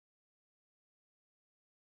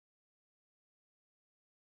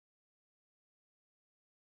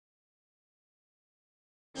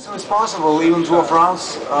As soon as possible, even 12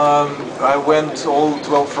 rounds. I went all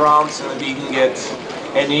 12 rounds and I didn't get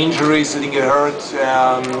any injuries, I didn't get hurt.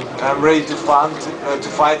 I'm ready to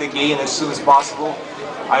fight again as soon as possible.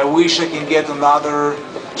 I wish I can get another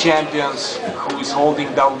champions who is holding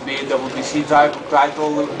WBC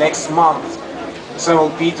title next month. Samuel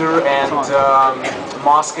Peter and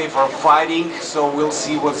Moscow are fighting, so we'll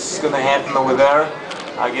see what's going to happen over there.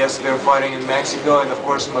 I guess they're fighting in Mexico, and of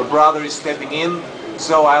course my brother is stepping in.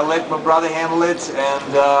 So I let my brother handle it,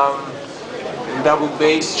 and in double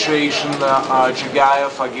base situation,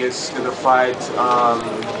 Jagayev, I guess, is gonna fight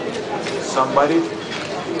somebody.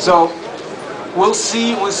 So we'll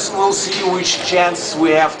see which chance we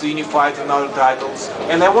have to unify another titles.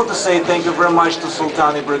 And I want to say thank you very much to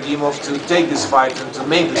Sultan Ibragimov to take this fight and to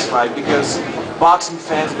make this fight, because boxing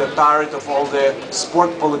fans got tired of all the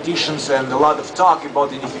sport politicians and a lot of talk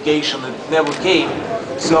about unification that never came.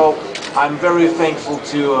 So I'm very thankful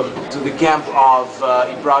to the camp of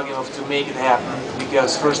Ibragimov to make it happen,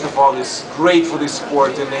 because first of all it's great for this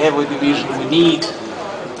sport. In the heavyweight division we need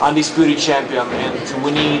undisputed champion, and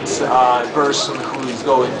we need a person who is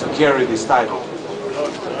going to carry this title.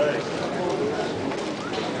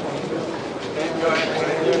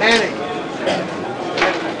 Manny,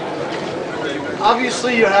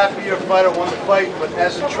 obviously you're happy your fighter won the fight, but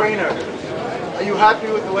as a trainer, are you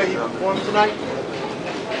happy with the way he performed tonight?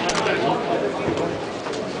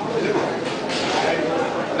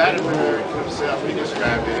 Wladimir himself, he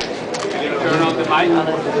described it. Can you turn on the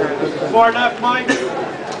mic? Far enough, Mike?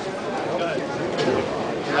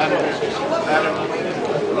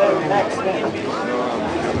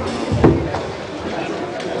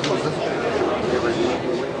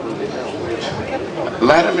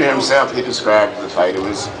 Wladimir himself, he described the fight. It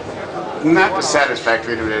was not the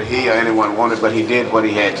satisfactory that he or anyone wanted, but he did what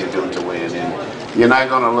he had to do to win. And you're not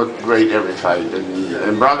going to look great every fight.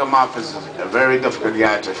 And Ibragimov is a very difficult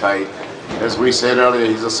guy to fight. As we said earlier,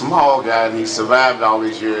 he's a small guy, and he survived all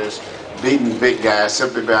these years beating big guys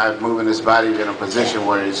simply by moving his body in a position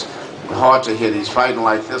where he's hard to hit. He's fighting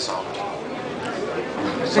like this all the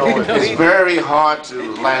time. So it's very hard to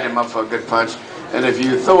line him up for a good punch. And if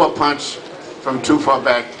you throw a punch from too far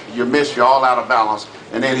back, you miss, you're all out of balance,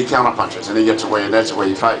 and then he counter punches and he gets away, and that's the way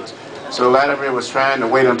he fights. So Wladimir was trying to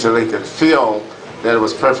wait until he could feel that it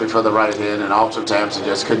was perfect for the right hand, and oftentimes he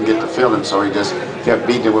just couldn't get the feeling, so he just kept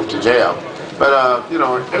beating it with the jab. But you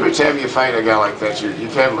know, every time you fight a guy like that, you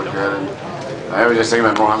can't look good. And I was just thinking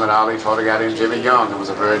about Muhammad Ali fought a guy named Jimmy Young, who was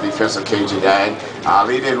a very defensive, cagey guy. And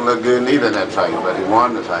Ali didn't look good neither in that fight, but he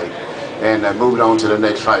won the fight and moved on to the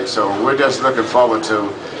next fight. So we're just looking forward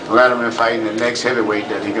to Wladimir fighting the next heavyweight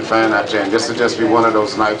that he can find out there. And this will just be one of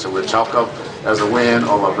those nights that we'll chalk up as a win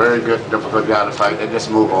or a very good, difficult guy to fight, and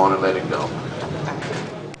just move on and let it go.